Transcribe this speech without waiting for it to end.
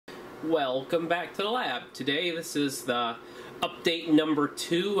Welcome back to the lab. Today this is the update number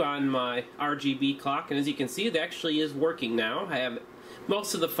 2 on my RGB clock, and as you can see it actually is working now. I have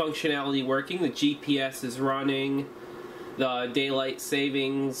most of the functionality working. The GPS is running, the daylight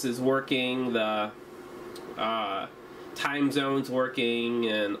savings is working, the time zone's working,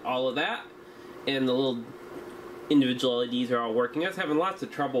 and all of that, and the little individual LEDs are all working. I was having lots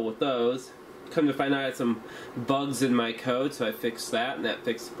of trouble with those. Come to find out I had some bugs in my code, so I fixed that, and that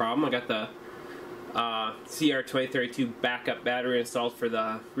fixed the problem. I got the CR2032 backup battery installed for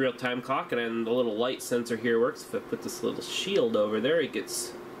the real-time clock, and then the little light sensor here works. If I put this little shield over there, it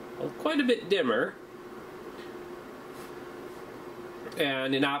gets quite a bit dimmer.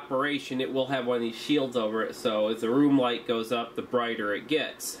 And in operation, it will have one of these shields over it, so as the room light goes up, the brighter it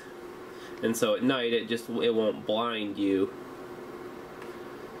gets. And so at night, it won't blind you.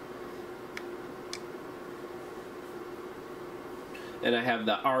 And I have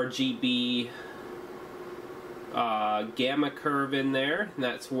the RGB gamma curve in there, and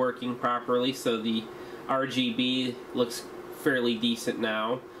that's working properly, so the RGB looks fairly decent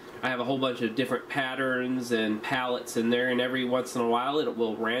now. I have a whole bunch of different patterns and palettes in there, and every once in a while it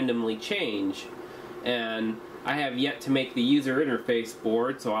will randomly change. And I have yet to make the user interface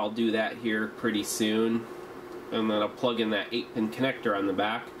board, so I'll do that here pretty soon. And then I'll plug in that 8-pin connector on the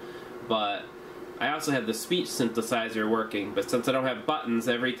back. But I also have the speech synthesizer working, but since I don't have buttons,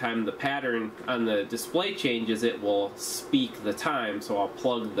 every time the pattern on the display changes, it will speak the time. So I'll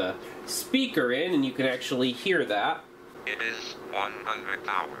plug the speaker in, and you can actually hear that. It is 100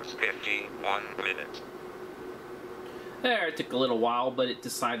 hours, 51 minutes. There, it took a little while, but it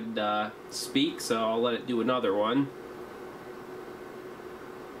decided to speak, so I'll let it do another one.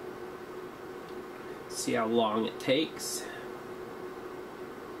 See how long it takes.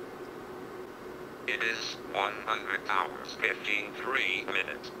 It is 100 hours, 53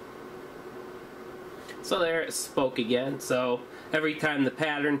 minutes. So there, it spoke again. So every time the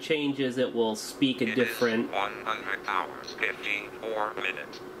pattern changes, it will speak a different... It is 100 hours, 54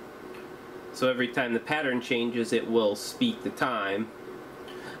 minutes. So every time the pattern changes, it will speak the time.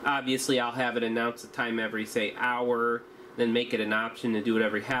 Obviously, I'll have it announce the time every, say, hour, then make it an option to do it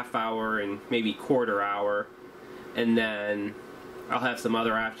every half hour and maybe quarter hour. And then I'll have some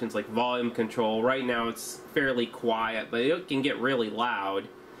other options like volume control. Right now it's fairly quiet, but it can get really loud.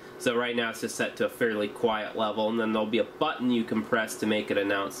 So right now it's just set to a fairly quiet level, and then there'll be a button you can press to make it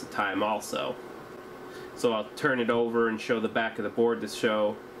announce the time also. So I'll turn it over and show the back of the board to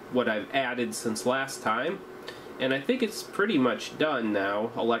show what I've added since last time. And I think it's pretty much done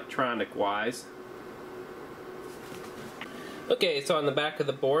now, electronic wise. Okay, so on the back of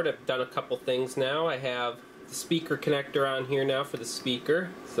the board I've done a couple things now. I have the speaker connector on here now for the speaker.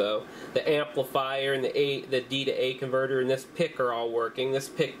 So the amplifier and the D to A converter and this PIC are all working. This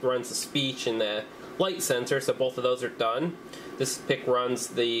PIC runs the speech and the light sensor, so both of those are done. This PIC runs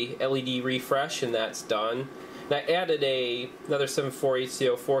the LED refresh, and that's done. And I added another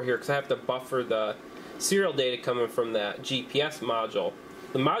 748C04 here because I have to buffer the serial data coming from that GPS module.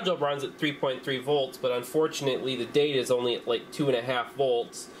 The module runs at 3.3 volts, but unfortunately the data is only at like 2.5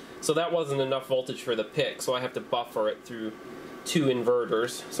 volts. So that wasn't enough voltage for the PIC, so I have to buffer it through 2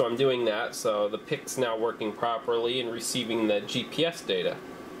 inverters. So I'm doing that, so the PIC's now working properly and receiving the GPS data.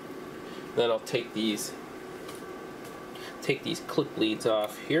 Then I'll take these clip leads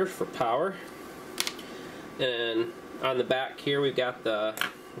off here for power. And on the back here we've got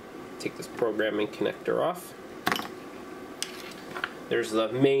take this programming connector off. There's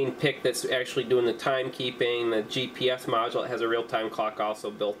the main PIC that's actually doing the timekeeping, the GPS module. It has a real-time clock also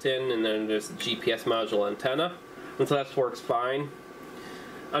built in, and then there's the GPS module antenna. And so that works fine.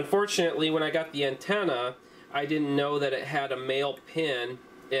 Unfortunately, when I got the antenna, I didn't know that it had a male pin,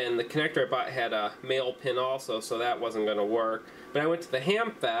 and the connector I bought had a male pin also, so that wasn't going to work. But I went to the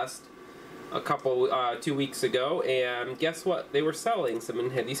Hamfest 2 weeks ago, and guess what? They were selling some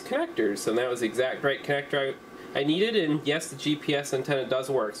and had these connectors, and that was the exact right connector I needed. And yes, the GPS antenna does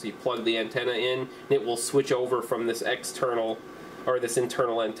work. So you plug the antenna in, and it will switch over from this external or this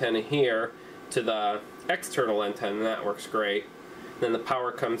internal antenna here to the external antenna, and that works great. Then the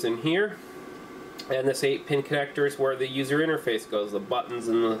power comes in here, and this 8-pin connector is where the user interface goes, the buttons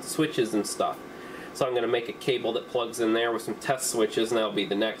and the switches and stuff. So I'm going to make a cable that plugs in there with some test switches, and that'll be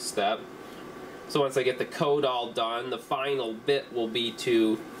the next step. So once I get the code all done, the final bit will be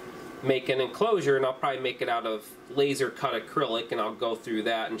to make an enclosure, and I'll probably make it out of laser cut acrylic, and I'll go through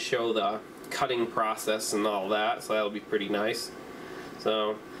that and show the cutting process and all that, so that'll be pretty nice.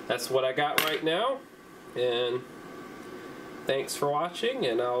 So that's what I got right now, and thanks for watching,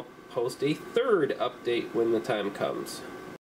 and I'll post a third update when the time comes.